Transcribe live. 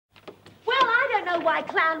know why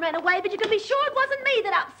Clown ran away, but you can be sure it wasn't me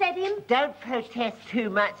that upset him. Don't protest too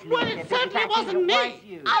much, Lisa. Well, it certainly wasn't me. Was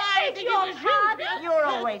you. I think you're father. You're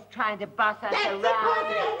always trying to boss us around.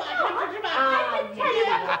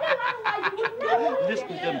 Listen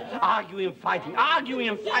to them, arguing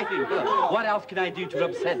and fighting. What else can I do to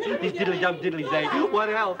upset these diddly-dum-diddleys, eh? What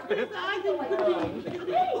else?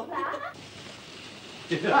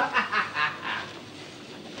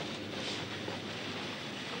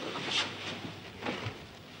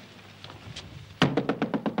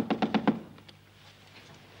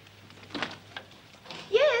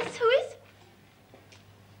 Yes, who is?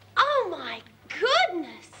 Oh, my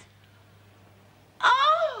goodness.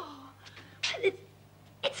 Oh,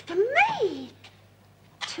 it's for me.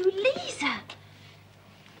 To Lisa.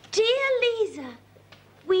 Dear Lisa,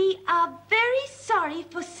 we are very sorry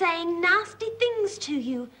for saying nasty things to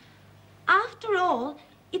you. After all,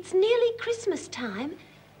 it's nearly Christmas time,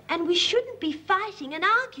 and we shouldn't be fighting and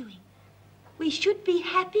arguing. We should be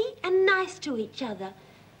happy and nice to each other.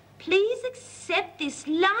 Please accept this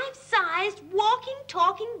life-sized, walking,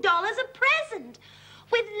 talking doll as a present.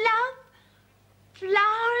 With love,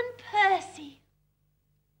 Flower and Percy.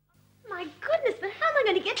 My goodness, but how am I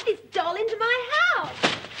going to get this doll into my house?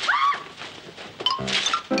 Ah!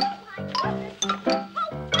 Oh, my goodness.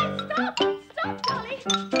 Oh, stop. Stop, Dolly.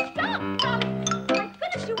 Stop, Dolly. My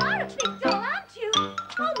goodness, you are a big doll, aren't you?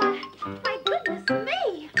 Oh, my goodness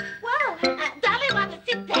me. Well, Dolly wants to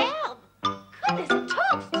sit down. goodness, it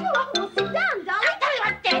talks, too. Oh, well, sit down, Dolly. Dolly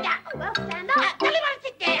wants to stand up. Oh, well, stand up. Dolly wants to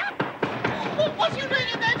sit down. What are you doing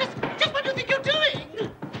in there? Just what do you think you're doing?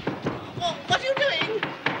 What are you doing?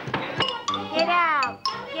 Get out.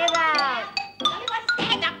 Get out. Dolly wants to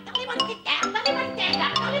stand up. Dolly wants to sit down. Dolly wants to stand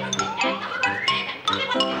up. Dolly wants to stand up. Dolly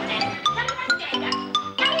wants to stand up. Dolly wants to stand up. Dolly wants to stand up.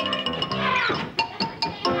 Dolly wants to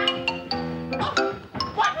stand up. Oh,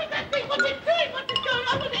 what was that thing? What's it doing? What's it going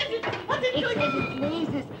on with it? What's it It doing? says it's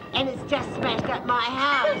Lisa's, and it's just smashed up my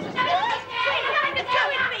house. She's trying to go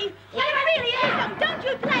with me. It really is. Don't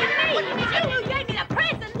you blame me. You who gave me the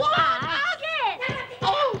present. What? Yes.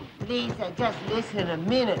 Oh, Lisa, just listen a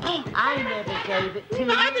minute. I never gave it to you.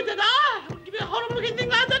 neither did I. Don't give me a horrible-looking thing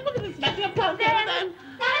like that. Look at this smashing up town then.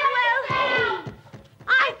 Well,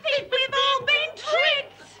 I think we've all been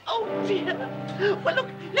tricked. Oh, dear. Well, look,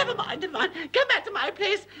 never mind. Come back to my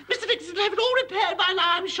place. Mr. Dixon will have it all repaired by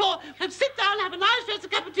now, I'm sure. We'll sit down, have a nice dress, a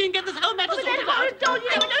cup of tea, and get this whole matter With that sorted out. horrid doll, you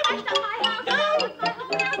never smashed up my house. With my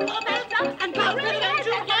whole house all messed up. And Clown's going to